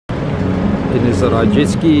in his jet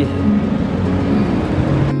ski.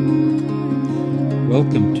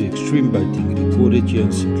 Welcome to Extreme Boating, recorded here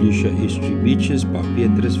on St Lucia Estuary beaches by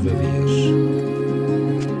Petrus Viviers.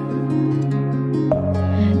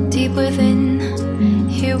 Deep within,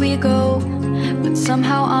 here we go, but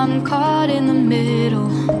somehow I'm caught in the middle.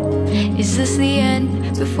 Is this the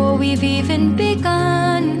end before we've even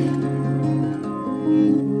begun?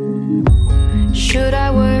 Should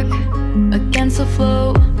I work against the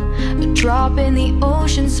flow? A drop in the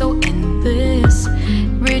ocean so endless,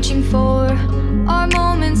 reaching for our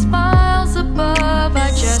moments miles above. I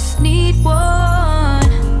just need one,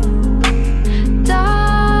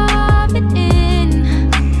 diving in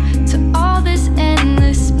to all this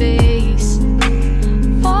endless space,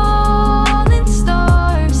 falling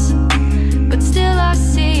stars, but still I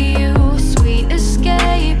see you, sweet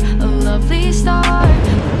escape, a lovely start.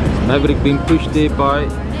 Maverick being pushed there by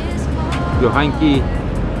Johanki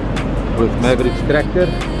with Maverick's tractor,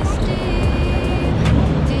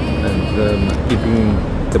 and keeping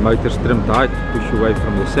the motors trimmed high to push away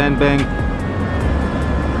from the sandbank.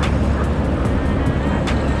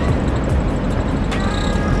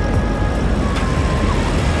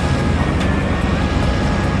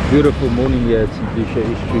 Beautiful morning here at St Lucia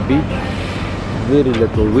Estuary Beach. Very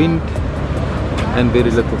little wind and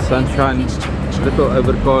very little sunshine. Little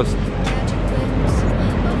overcast.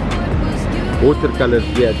 Watercolor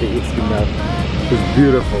here at the extreme is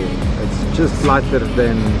beautiful. It's just lighter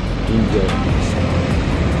than India.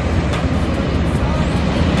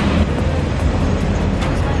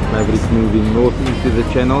 Maverick moving north into the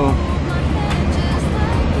channel.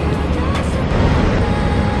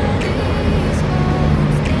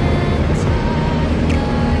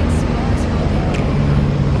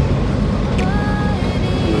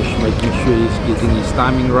 Just making sure he's getting his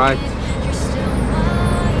timing right.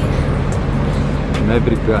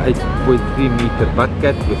 Maverick 8.3 meter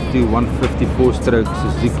buttcat with two 154 stroke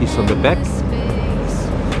Suzuki's on the back.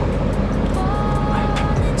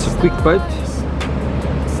 It's a quick boat,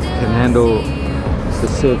 can handle the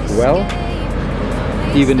surf well,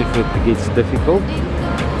 even if it gets difficult.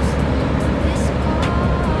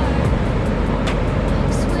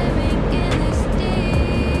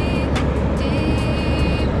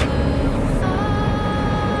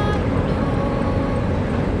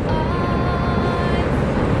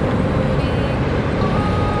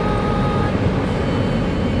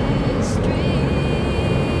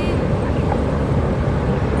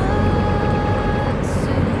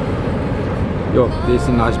 Yo, there's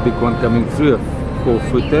a nice big one coming through, a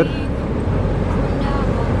 4-footer.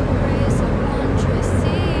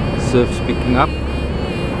 Surf's picking up. I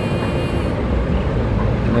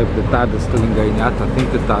don't know if the tide is still going out. I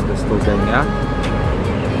think the tide is still going out.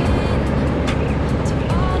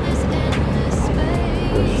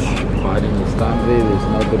 Just biding his time there. There's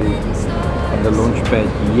nobody on the launch pad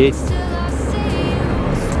yet.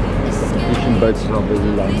 Competition boats are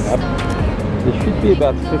busy lining up. There should be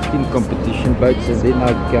about 15 competition boats, and then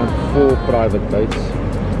I count 4 private boats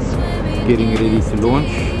getting ready to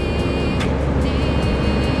launch.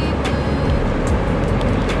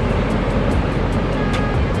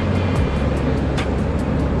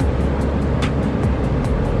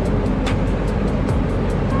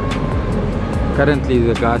 Currently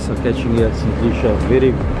the guys are catching here at St Lucia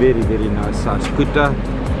very nice size kuta.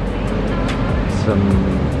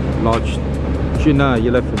 Some large tuna,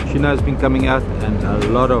 yellowfin tuna has been coming out, and a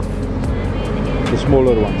lot of the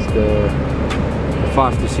smaller ones, the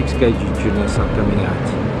 5 to 6 kg tunas are coming out.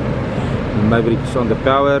 And Maverick is on the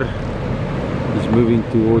power. He's moving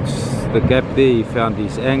towards the gap there. He found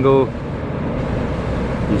his angle.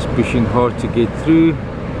 He's pushing hard to get through.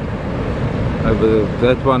 Over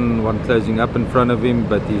that one closing up in front of him,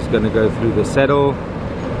 but he's going to go through the saddle.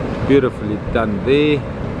 Beautifully done there.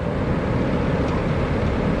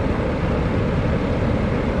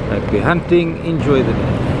 Happy hunting, enjoy the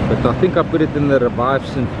day. But I think I put it in the Revive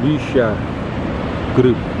St Lucia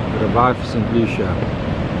group. Revive St Lucia.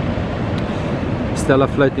 Stella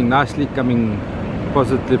floating nicely, coming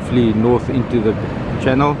positively north into the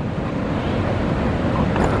channel.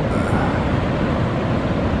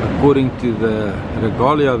 According to the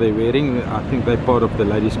regalia they're wearing, I think they're part of the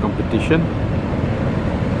ladies competition.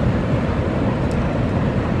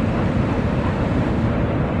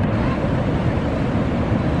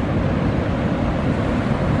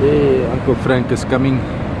 Hey, Uncle Frank is coming.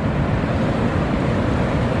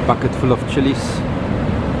 Bucket full of chilies.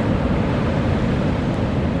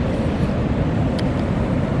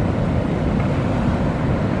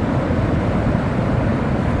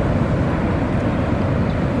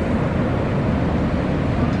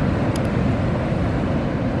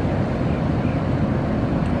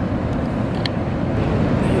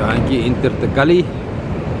 He entered the gully,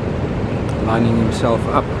 lining himself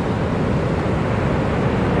up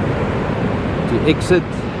to exit.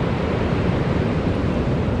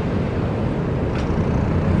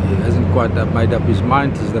 He hasn't quite made up his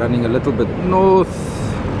mind. He's running a little bit north.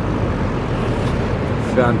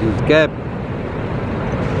 Found his gap.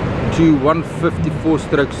 2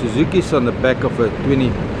 154-stroke Suzukis on the back of a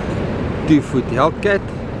 22-foot Hellcat,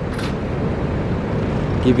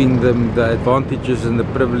 giving them the advantages and the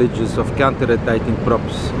privileges of counter-rotating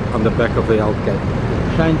props on the back of a Hellcat.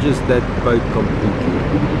 Changes that boat completely.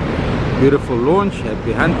 Beautiful launch,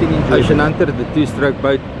 happy hunting. Ocean Hunter, the 2-stroke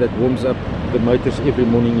boat that warms up the motors every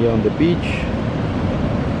morning here on the beach.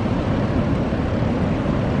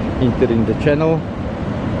 Entering the channel.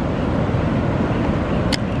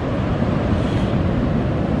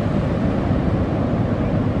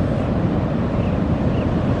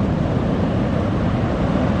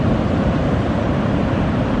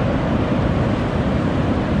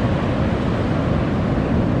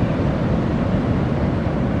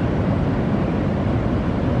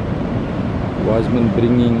 Wiseman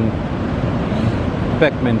bringing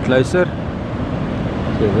Pac-Man closer.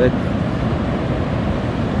 So that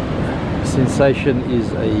sensation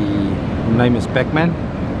is name is Pac-Man.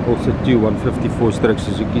 Also 2 154-stroke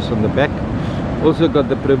Suzukis on the back. Also got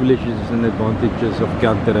the privileges and advantages of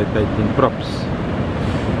counter-rotating props.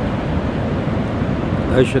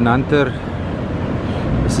 Ocean Hunter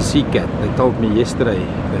is a sea cat. They told me yesterday,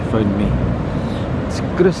 they phoned me. It's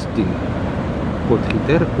Christine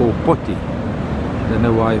Potgieter or Potty. I don't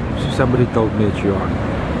know why somebody told me it's Johan.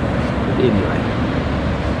 But anyway,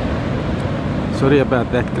 sorry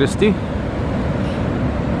about that, Christy.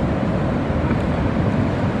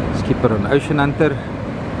 Skipper on Ocean Hunter,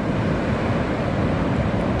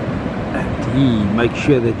 and he makes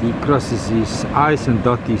sure that he crosses his I's and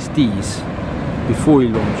dots his T's before he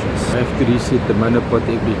launches. I have to reset the monopod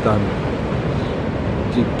every time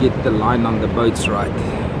to get the line on the boats right.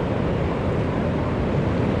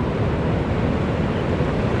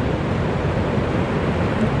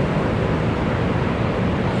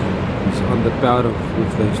 On the power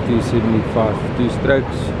with those 275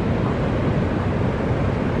 2-strokes.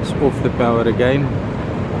 It's off the power again.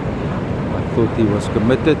 I thought he was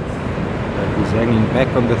committed, but he's hanging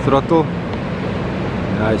back on the throttle.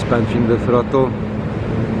 Now he's punching the throttle.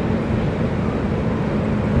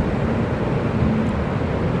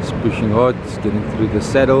 He's pushing hard, he's getting through the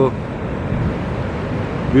saddle.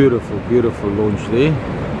 Beautiful, beautiful launch there.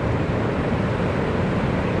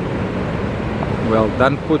 Well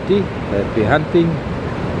done, Potty. Happy hunting.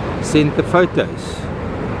 Send the photos.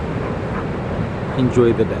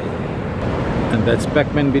 Enjoy the day. And that's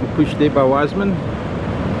Pac-Man being pushed there by Wiseman.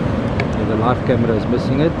 And the live camera is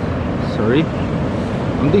missing it. Sorry.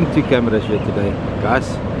 I'm doing 2 cameras here today,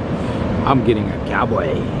 guys. I'm getting a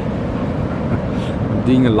cowboy. I'm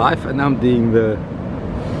doing a live and I'm doing the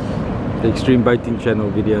Extreme Boating channel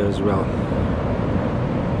video as well.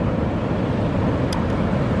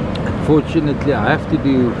 Unfortunately, I have to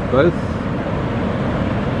do both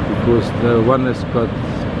because the one has got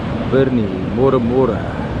Bernie, Mora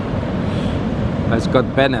has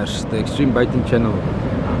got banners. The Extreme Boating channel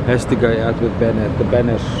has to go out with the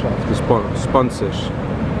banners of the sponsors.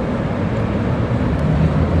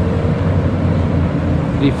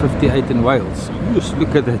 358 in Wales. Just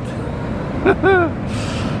look at that.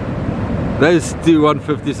 Those 2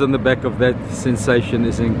 150s on the back of that sensation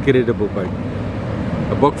is an incredible boat.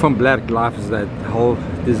 A book from Black Life is that whole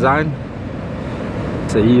design.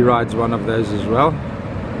 So he rides one of those as well.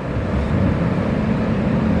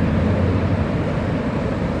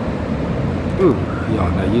 Ooh, yeah,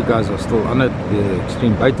 no, you guys are still on it. The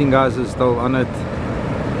Extreme Boating guys are still on it.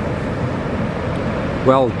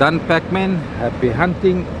 Well done, Pac-Man. Happy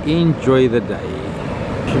hunting. Enjoy the day.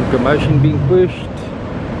 Commotion being pushed.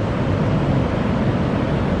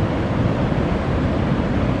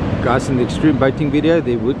 Guys, in the Extreme Boating video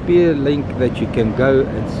there would be a link that you can go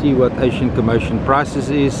and see what Ocean Commotion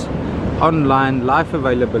prices is online, live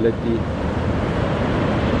availability.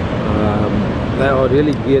 They are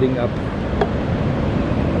really gearing up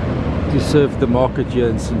to serve the market here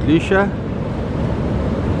in St Lucia.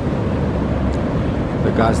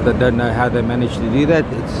 The guys that don't know how they managed to do that,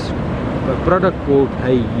 it's a product called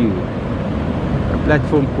HeyU, a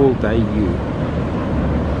platform called HeyU.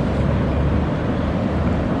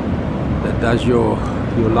 Does your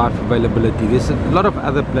live availability. There's a lot of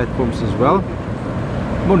other platforms as well.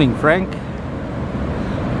 Morning, Frank.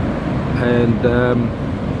 And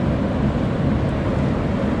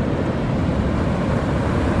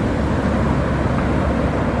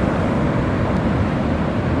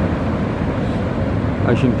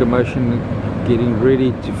Ocean Commotion getting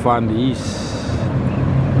ready to find his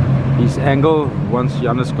angle. Once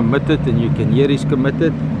Jan is committed, and you can hear he's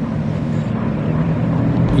committed,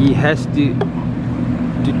 he has to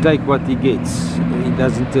take what he gets. He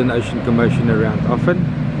doesn't turn Ocean Commotion around often.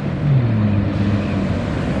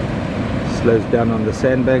 Slows down on the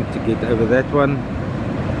sandbank to get over that one.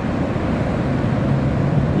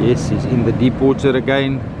 Yes, he's in the deep water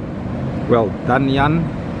again. Well done,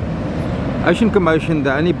 Jan. Ocean Commotion,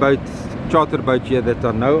 the only charter boat here that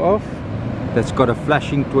I know of that's got a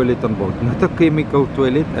flushing toilet on board. Not a chemical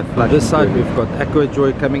toilet, a flushing. On this side toilet. We've got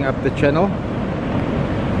Aquajoy coming up the channel.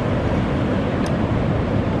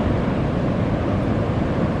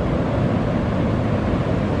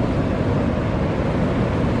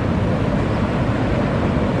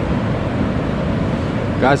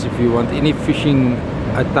 Guys, if you want any fishing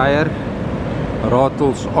attire,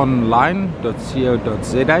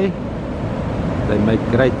 ratelsonline.co.za. They make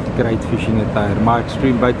great fishing attire. My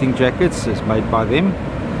extreme boating jackets is made by them.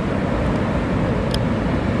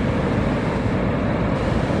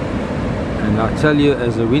 And I tell you,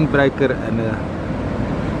 as a windbreaker,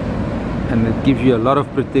 and it gives you a lot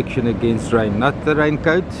of protection against rain. Not the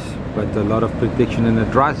raincoat, but a lot of protection, and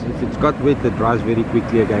it dries. If it's got wet, it dries very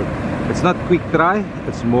quickly again. It's not quick dry,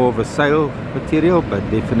 it's more of a sail material, but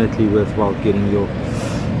definitely worthwhile getting your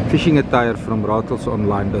fishing attire from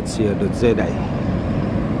ratelsonline.co.za.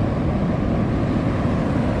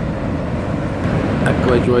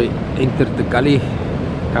 Aquajoy entered the gully,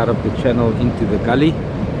 out of the channel into the gully.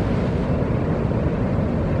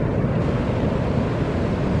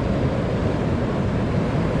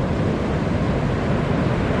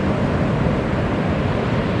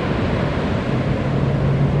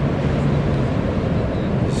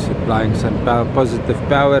 Applying some positive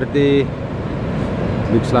power there.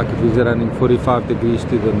 It looks like if he's running 45 degrees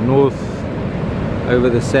to the north over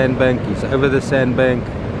the sandbank. He's over the sandbank.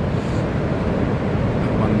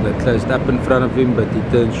 One that closed up in front of him, but he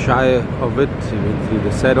turned shy of it. He went through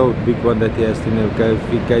the saddle, big one that he has to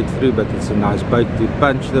navigate through, but it's a nice boat to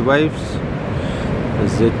punch the waves. The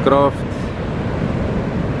Z-Craft.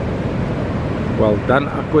 Well done,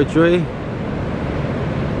 Aquajoy.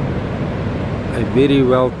 A very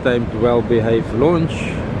well timed, well behaved launch.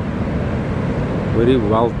 Very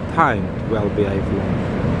well timed, well behaved launch.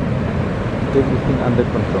 Everything under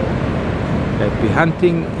control. Happy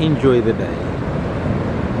hunting, enjoy the day.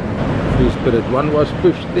 Free Spirit 1 was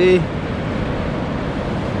pushed there.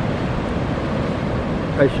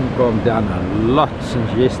 Ocean calmed down a lot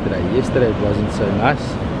since yesterday. Yesterday it wasn't so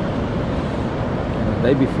nice. And the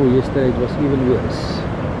day before yesterday it was even worse.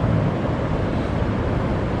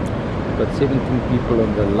 Got 17 people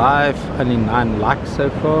on the live, only 9 likes so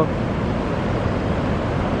far.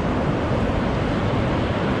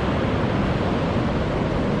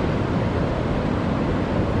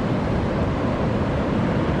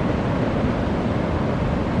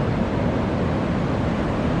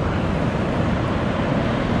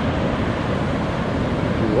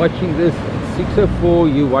 If you're watching this at 6:04,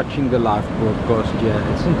 you're watching the live broadcast here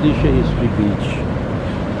at St Lucia History Beach,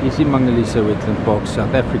 Easy Mangalisa Wetland Park,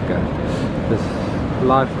 South Africa. This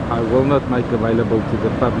live I will not make available to the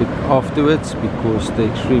public afterwards, because the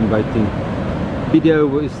extreme boating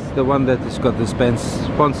video is the one that has got the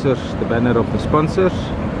sponsors, the banner of the sponsors.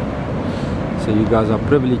 So you guys are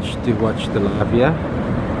privileged to watch the live here.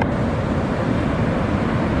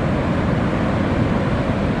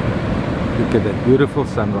 Look at that beautiful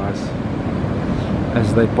sunrise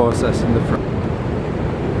as they pass us in the front.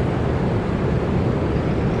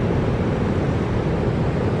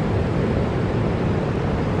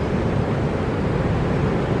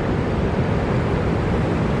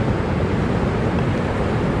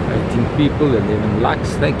 People, 11 likes,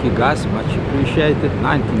 thank you guys, much appreciated.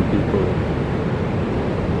 19 people.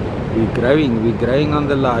 We're growing on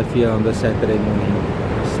the live here on the Sunday morning,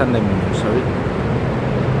 sorry.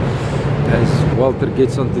 As Walter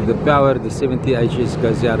gets onto the power, the 70 HS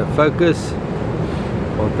goes out of focus.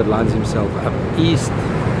 Walter lines himself up east.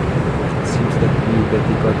 It seems that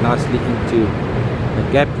he got nicely into a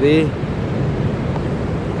gap there,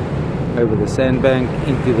 over the sandbank,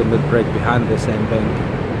 into the mid-break behind the sandbank,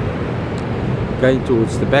 going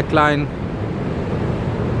towards the back line.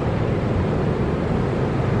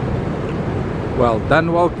 Well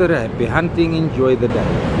done, Walter. Happy hunting, enjoy the day.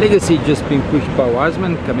 Legacy just been pushed by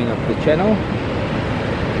Wiseman, coming up the channel.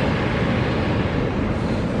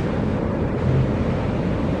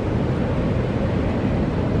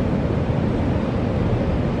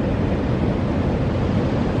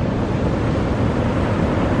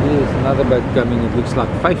 Here's another boat coming, it looks like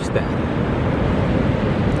 5-star.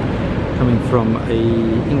 coming from a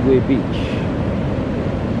Ingwe beach.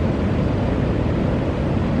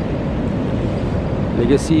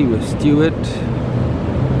 Legacy with Stewart.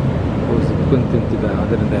 Or was it Quentin today? I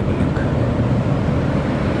didn't have a look.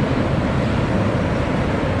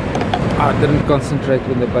 I didn't concentrate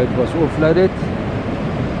when the boat was offloaded,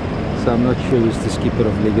 so I'm not sure who's the skipper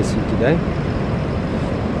of Legacy today.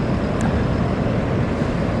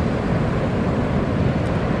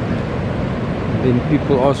 Then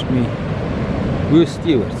people ask me, who's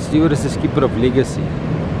Stewart? Stewart is the skipper of Legacy.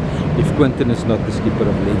 If Quentin is not the skipper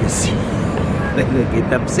of Legacy, they will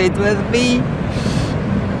get upset with me.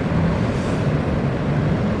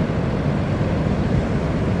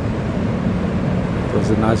 It was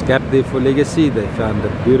a nice gap there for Legacy. They found a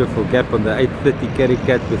beautiful gap on the 830 carry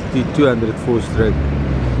cat with two 204 stroke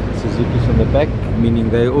Suzuki's on the back, meaning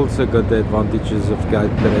they also got the advantages of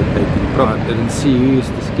rotating prop. I didn't see who is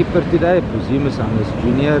the skipper today. I presume it's Hannes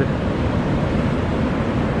Jr.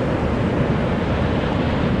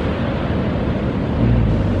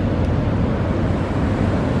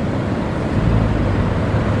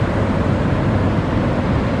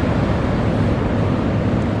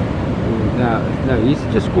 No, he's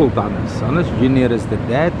just called Hannes. Hannes Jr. is the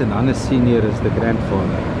dad and Hannes Senior is the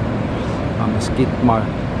grandfather. I must get my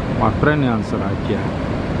pronouns right here.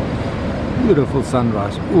 Beautiful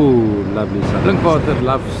sunrise. Ooh, lovely sunrise. Blinkwater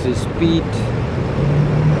loves his speed.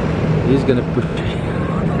 He's gonna put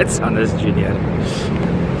that's Hannes Jr.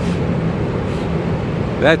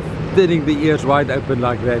 That turning the ears wide open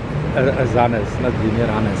like that as Hannes, not Junior,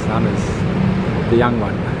 Hannes, the young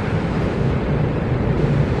one.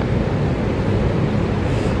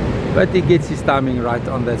 But he gets his timing right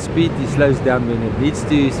on that speed. He slows down when it needs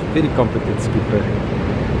to. He's a very competent skipper.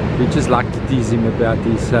 We just like to tease him about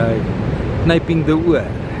his kniping the oar.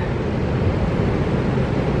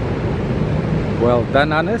 Well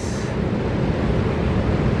done, Hannes.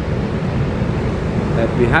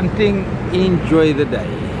 Happy hunting. Enjoy the day.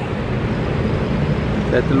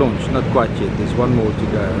 At the launch, not quite yet. There's one more to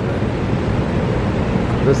go.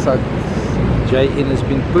 This side, JN has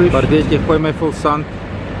been pushed. Pardette, jy gooi my full sand.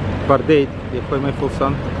 Pardette, jy gooi my full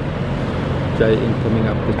sand. JN coming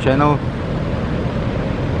up the channel.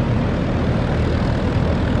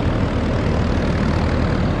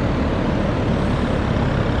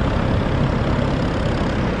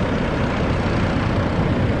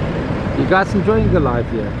 You guys enjoying the live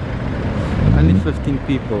here? Only 15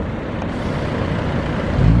 people.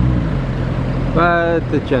 But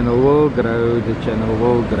the channel will grow, the channel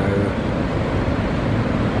will grow.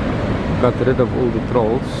 Got rid of all the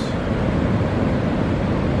trolls.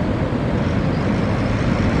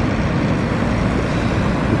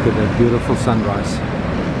 Look at that beautiful sunrise.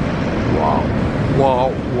 Wow,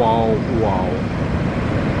 wow, wow, wow.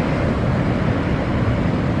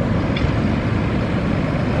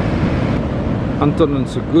 Anton and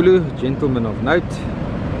Segulu, gentlemen of note.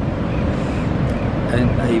 And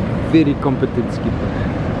a very competent skipper.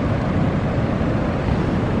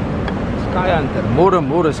 Sky Hunter,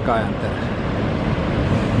 more Sky Hunter.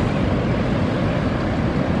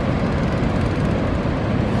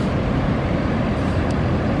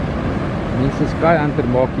 Mense, Sky Hunter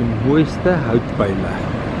maak die mooiste houtpyle.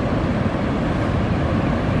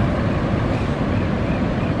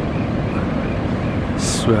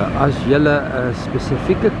 So, as julle 'n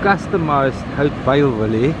spesifieke customized houtpyl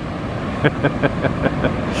wil hê,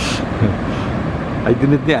 hy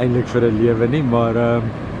doen dit nie eintlik vir 'n lewe nie, maar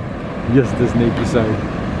yes, dis netjies hy.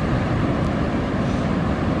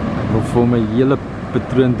 Ek wil vir my hele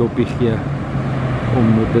patroon doppie gee om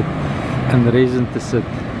dit in resin te sit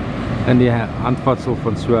in die handvatsel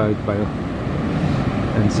van so 'n houtpyl.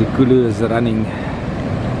 And Zikulu is running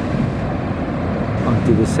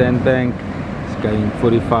onto the sandbank. It's going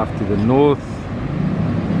 45 to the north.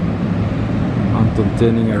 Anton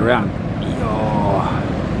turning around.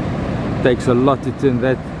 Takes a lot to turn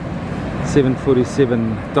that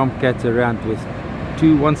 747 Tomcat around with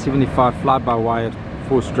two 175 fly-by-wire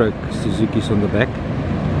 4-stroke Suzuki's on the back.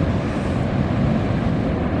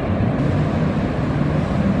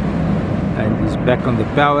 And he's back on the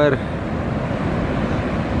power.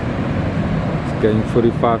 It's going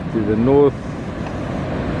 45 to the north.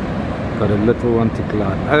 Got a little one to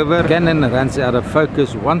climb over. Cannon runs out of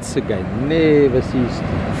focus once again. Never ceased to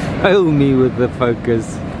fail me with the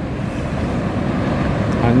focus.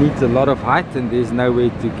 I need a lot of height and there's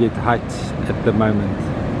nowhere to get height at the moment.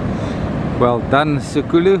 Well done,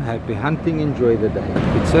 Sekulu. Happy hunting. Enjoy the day.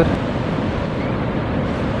 Good, sir.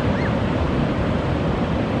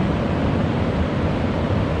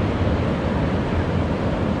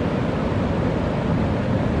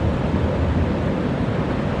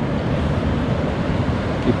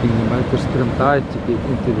 keeping the motors trimmed tight to get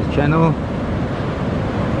into the channel.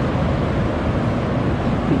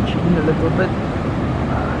 Pinch in a little bit.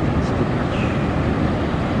 That's too much.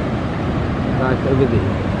 Right over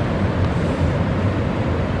there.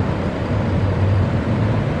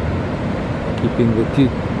 Keeping the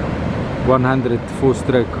 100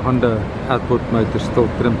 4-stroke Honda outboard motor still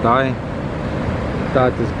trimmed high.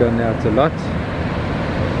 Tide has gone out a lot.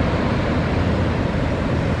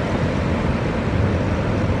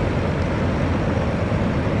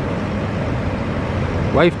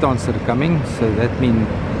 Wave dancer coming, so that means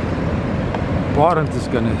Pardette is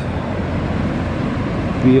gonna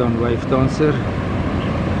be on wave dancer.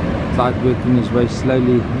 Tide working his way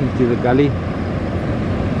slowly into the gully.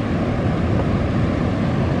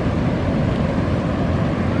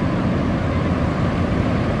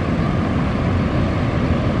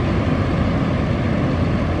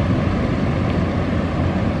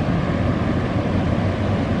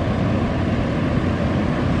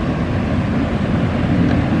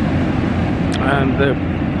 And the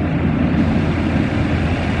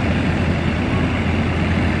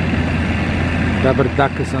rubber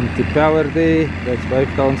duck is on to power there. That's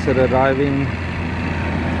wave dancer arriving.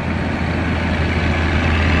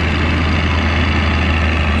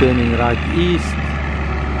 Turning right east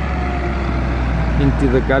into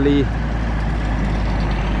the gully.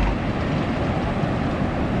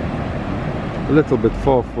 A little bit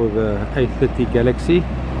far for the A30 Galaxy.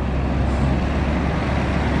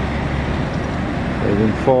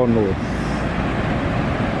 Even far north.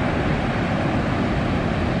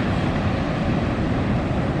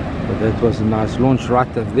 But that was a nice launch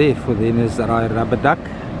right up there for the Estuary rubber duck.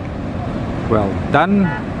 Well done.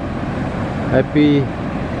 Happy.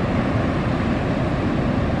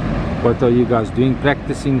 What are you guys doing?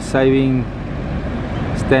 Practicing, saving,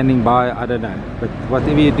 standing by? I don't know. But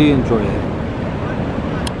whatever you do, enjoy it.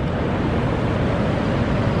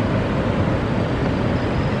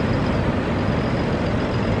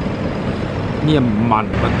 Nee man,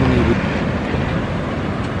 wat moet jy doen?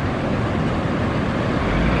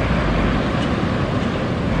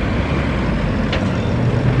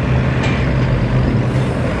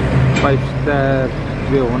 Ster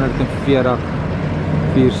 240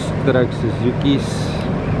 4-stroke Suzuki's.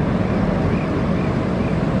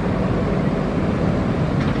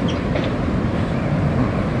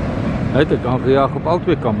 Hy het kan gejaag op al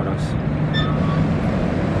twee kameras.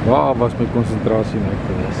 Waar was my konsentrasie nou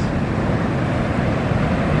gewees?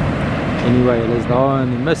 Anyway, hulle is daar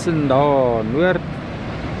in die missen, daar noord.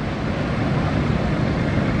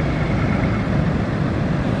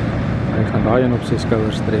 Hy gaan daar een op sy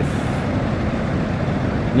skouers tref.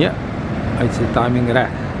 Nee, hy het sy timing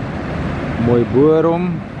reg. Mooi boor om.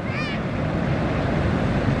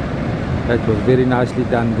 That was very nicely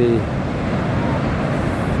done there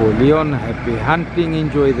for Leon. Happy hunting,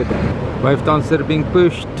 enjoy the day. Wave dancer being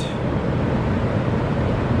pushed.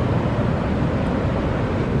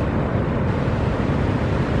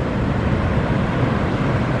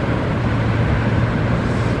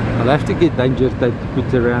 I'll have to get danger tape to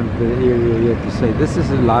put around the area here to say this is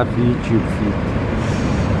a live YouTube feed.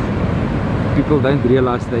 People don't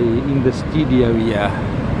realize they're in the studio here.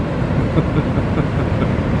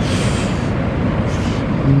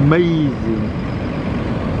 Amazing.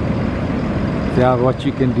 Yeah, what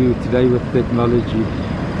you can do today with technology.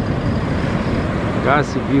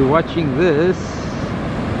 Guys, if you're watching this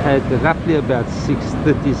at roughly about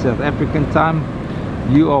 6:30 South African time,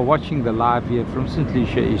 you are watching the live here from St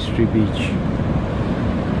Lucia Estuary Beach,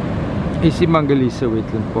 Isimangalisa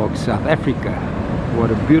Wetland Park, South Africa.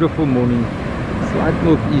 What a beautiful morning. Slight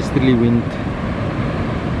northeasterly wind.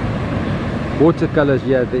 Watercolors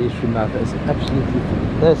here at the estuary mouth is absolutely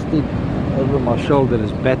fantastic. Over my shoulder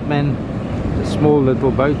is Batman, the small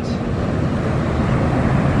little boat.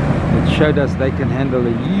 It showed us they can handle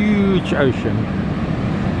a huge ocean.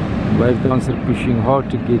 Wave dancer pushing hard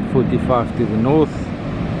to get 45 to the north.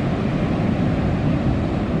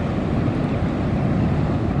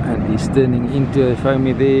 And he's turning into a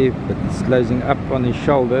foamy there, but it's closing up on his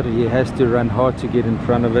shoulder. He has to run hard to get in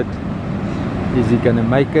front of it. Is he gonna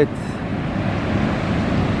make it?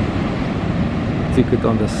 Took it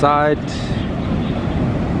on the side.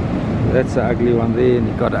 That's an ugly one there, and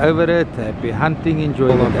he got over it. Happy hunting, enjoy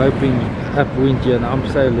it. I'm hoping upwind here, and I'm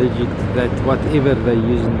so allergic to that, whatever they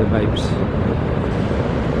use in the vapes.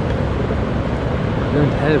 I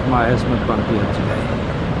don't have my asthma pump here today.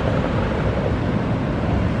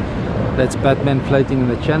 That's Batman floating in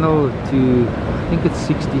the channel to, I think it's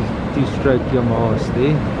 62-stroke Yamahas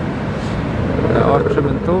there. They are trim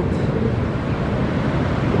and tilt.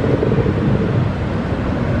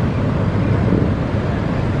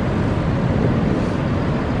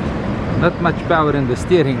 Not much power in the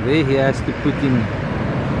steering there. He has to put in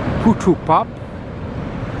putu pop.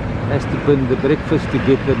 Has to burn the breakfast to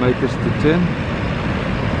get the motors to turn.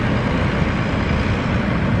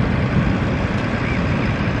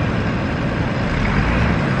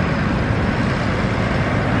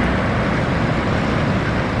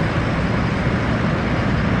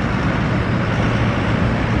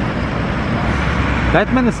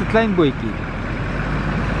 Batman is 'n klein bootjie.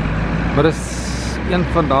 Maar is een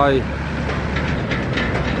van daai.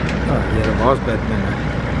 Oh, hier was Batman.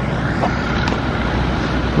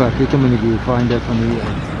 Wag, ek kan my nie vind van hier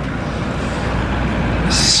uit.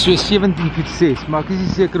 So 17.6, maar ek is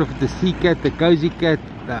nie seker of dit 'n sea cat, 'n cozy cat,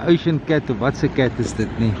 'n ocean cat of wat se cat is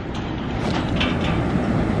dit nie.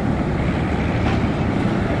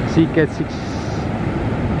 Sea cat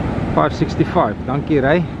 565. Dankie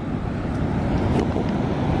Ray.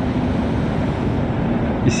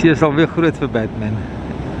 Die see is alweer groot vir Batman.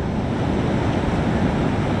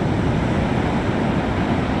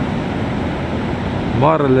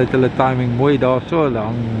 Maar hulle het hulle timing mooi daarso, hulle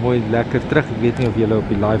hang mooi lekker terug. Ek weet nie of julle op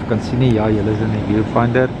die live kan sien nie. Ja, julle is in die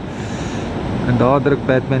viewfinder. En daar druk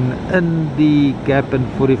Batman in die gap in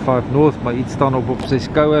 45 North, maar iets staan op sy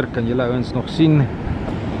skouer, kan julle ouens nog sien.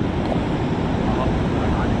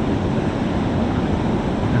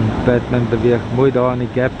 Batman beweeg mooi daar in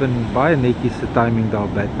die gap en baie netjies se timing daar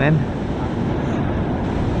Batman.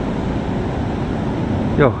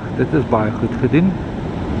 Ja, dit is baie goed gedoen.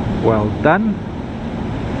 Well done.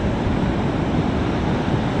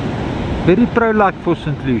 Very pro-like for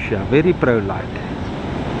St Lucia, very pro-like.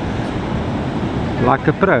 Like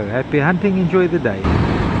a pro. Happy hunting, enjoy the day.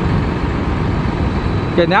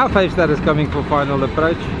 Okay, now 5-star is coming for final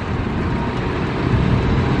approach.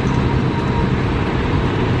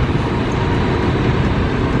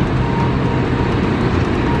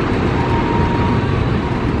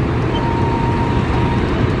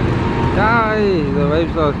 The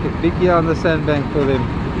waves are big here on the sandbank for them.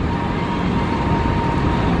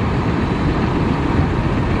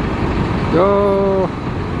 Go!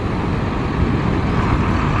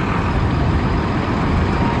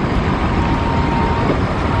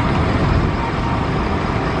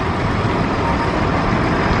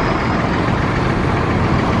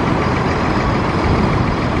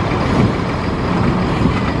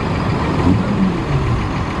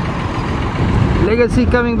 Legacy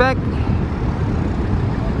coming back.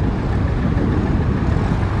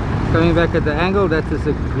 Coming back at the angle, that is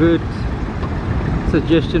a good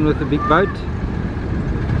suggestion with a big boat.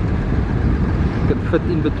 You can fit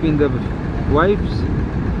in between the waves.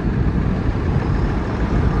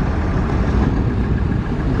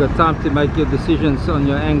 You've got time to make your decisions on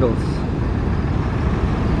your angles.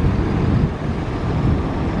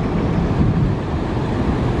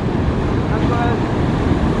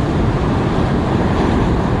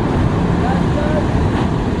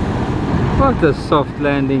 What a soft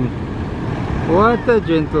landing. What a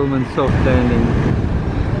gentleman soft landing.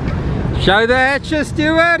 Show the hatches,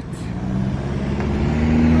 Stuart.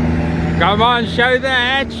 Come on, show the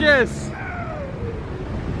hatches.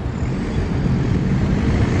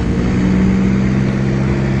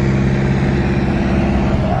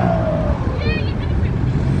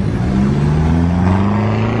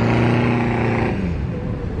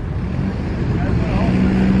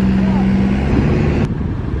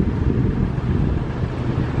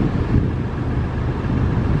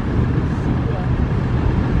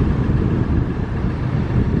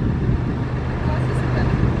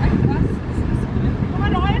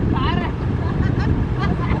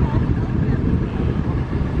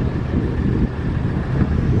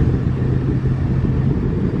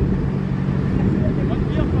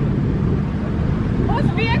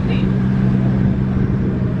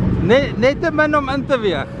 Net te min om in te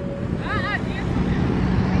weeg.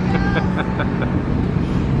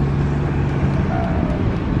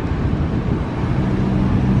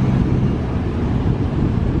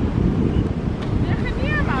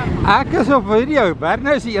 Ek is op video,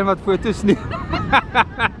 Bernou is die een wat foto's neem.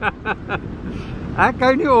 Ek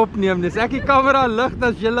hou nie opneem, dis ek die camera lig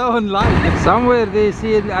as julle online. Somewhere they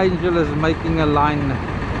see the angel is making a line.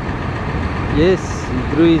 Yes, he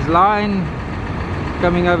drew his line.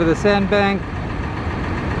 Coming over the sandbank,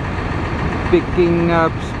 picking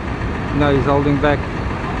up. No, he's holding back.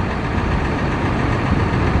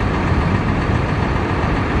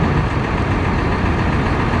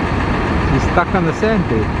 He's stuck on the sand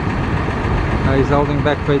there. Now he's holding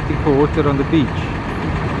back, waiting for water on the beach.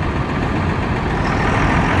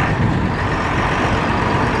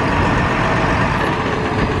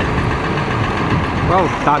 Well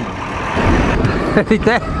done.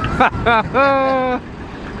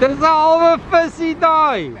 Dis 'n halwe visie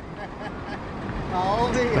daai.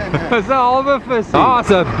 Dis 'n halwe visie.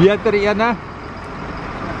 Daar's 'n beter ene.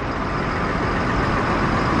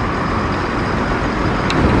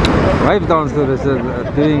 Wave dancer is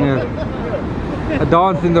doing a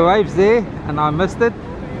dance in the waves there, and I missed it.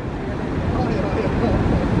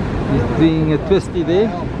 He's doing a twisty there.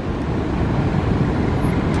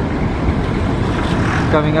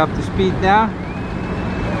 Coming up to speed now.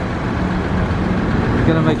 He's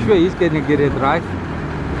gonna make sure he's gonna get it right.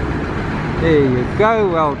 There you go,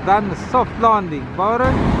 well done. A soft landing,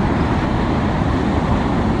 Byron.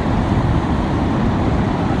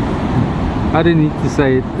 I don't need to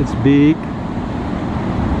say it, it's big.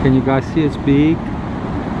 Can you guys see it's big?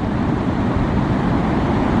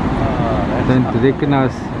 Don't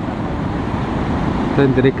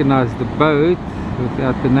recognize the boat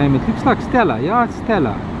without the name. It looks like Stella. Yeah, it's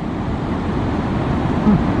Stella.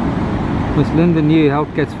 Miss Linda knew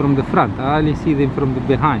Hellcats from the front. I only see them from the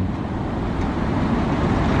behind.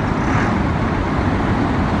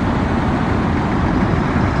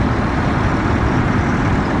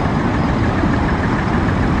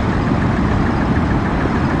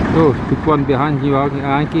 Oh, big one behind you,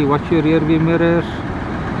 Anki. Watch your rear view mirrors.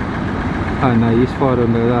 Oh no, he's far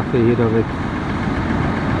on the rough ahead of it.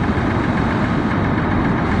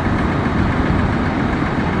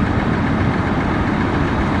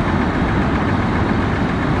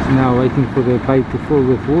 He's now waiting for the bait to fill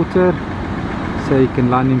with water so he can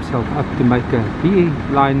line himself up to make a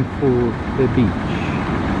beeline for the beach.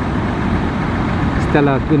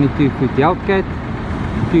 Stella 22-foot Hellcat.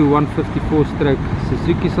 Two 154-stroke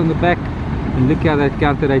Suzuki's on the back, and look how that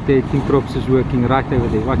counter-rotating props is working right over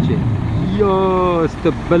there. Watch it. Yo,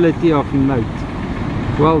 stability of note.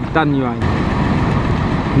 Well done, Johan.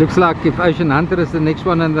 Looks like if Ocean Hunter is the next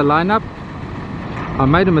one in the lineup. I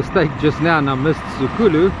made a mistake just now and I missed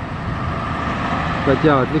Zukulu, but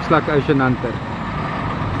yeah, it looks like Ocean Hunter.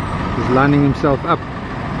 He's lining himself up.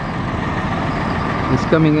 He's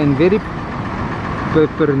coming in very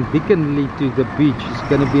perpendicularly to the beach. It's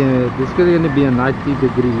going to be this is going to be a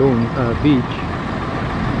 90-degree long beach.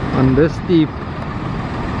 On this steep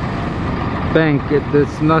bank,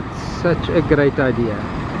 it's not such a great idea.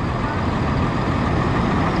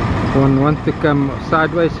 One wants to come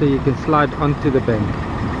sideways so you can slide onto the bank.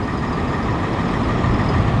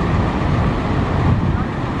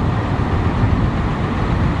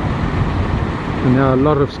 And now a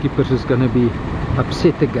lot of skippers is going to be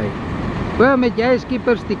upset again. Well, met jy 'n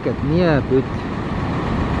skipper's ticket? Nee, boet.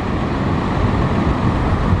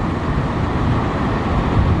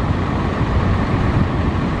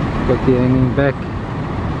 Got the hanging back.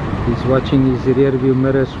 He's watching his rear view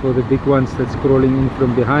mirrors for the big ones that's crawling in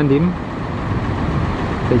from behind him.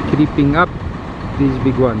 They're creeping up, these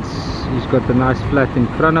big ones. He's got the nice flat in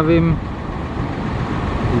front of him.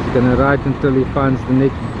 He's gonna ride until he finds the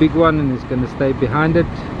next big one and he's gonna stay behind it.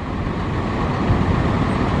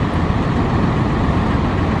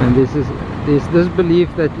 And there's this belief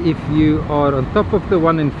that if you are on top of the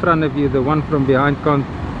one in front of you, the one from behind can't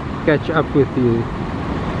catch up with you.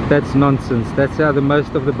 That's nonsense. That's how the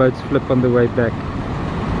most of the boats flip on the way back.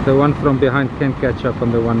 The one from behind can catch up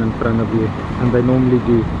on the one in front of you, and they normally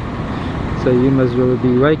do. So you must well be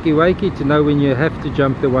wakey to know when you have to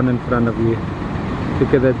jump the one in front of you.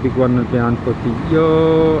 Look at that big one behind Potty.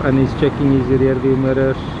 Yo, and he's checking his rear view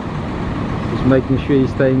mirrors. He's making sure he's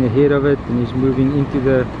staying ahead of it, and he's moving into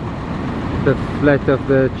the flat of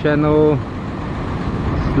the channel,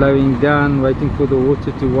 slowing down, waiting for the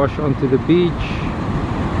water to wash onto the beach.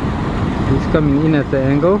 He's coming in at the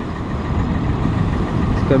angle.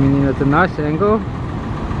 He's coming in at a nice angle.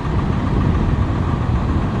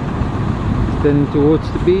 He's turning towards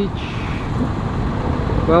the beach.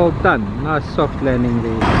 Well done. Nice soft landing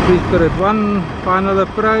there. Please put it one final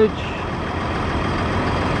approach.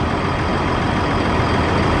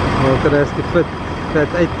 Water has to fit that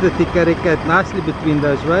 830 Caricat nicely between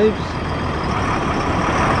those waves.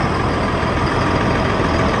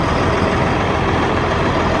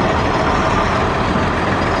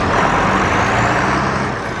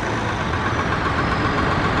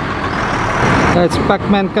 That's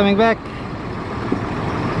Pac-Man coming back.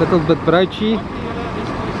 Little bit broachy.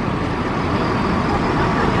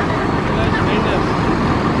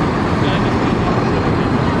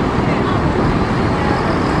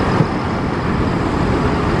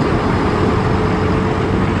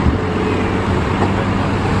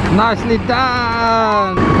 Nicely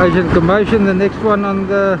done! Asian Commotion, the next one on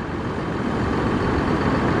the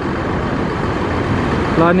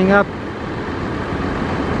lining up.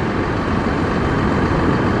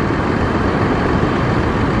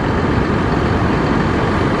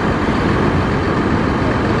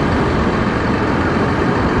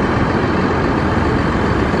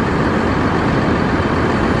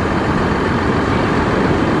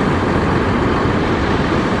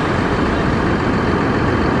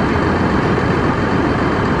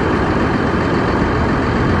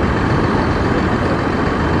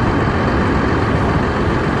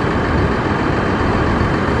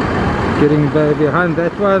 Getting behind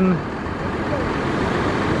that one.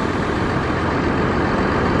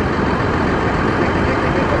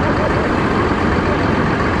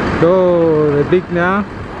 Oh, they're big now.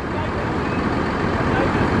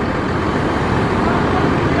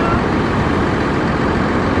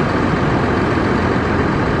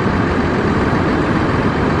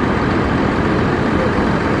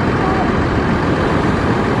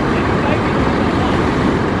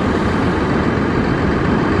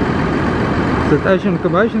 That Asian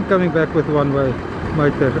commotion coming back with one-way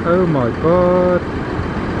motor. Oh my god.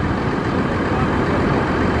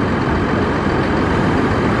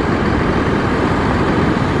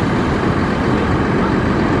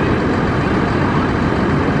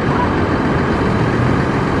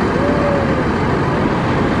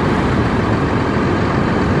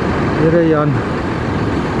 Here Jan.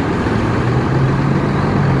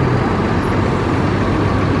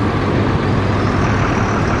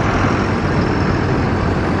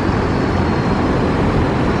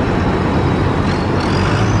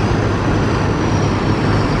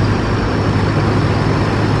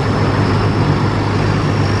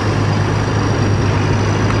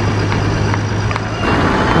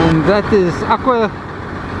 And that is Aqua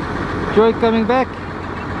Joy coming back.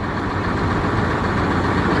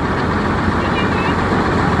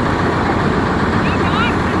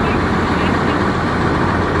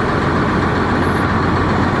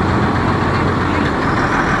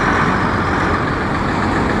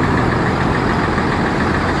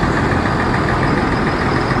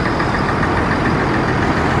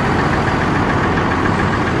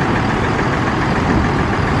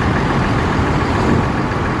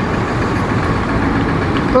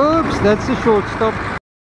 That's a short stop.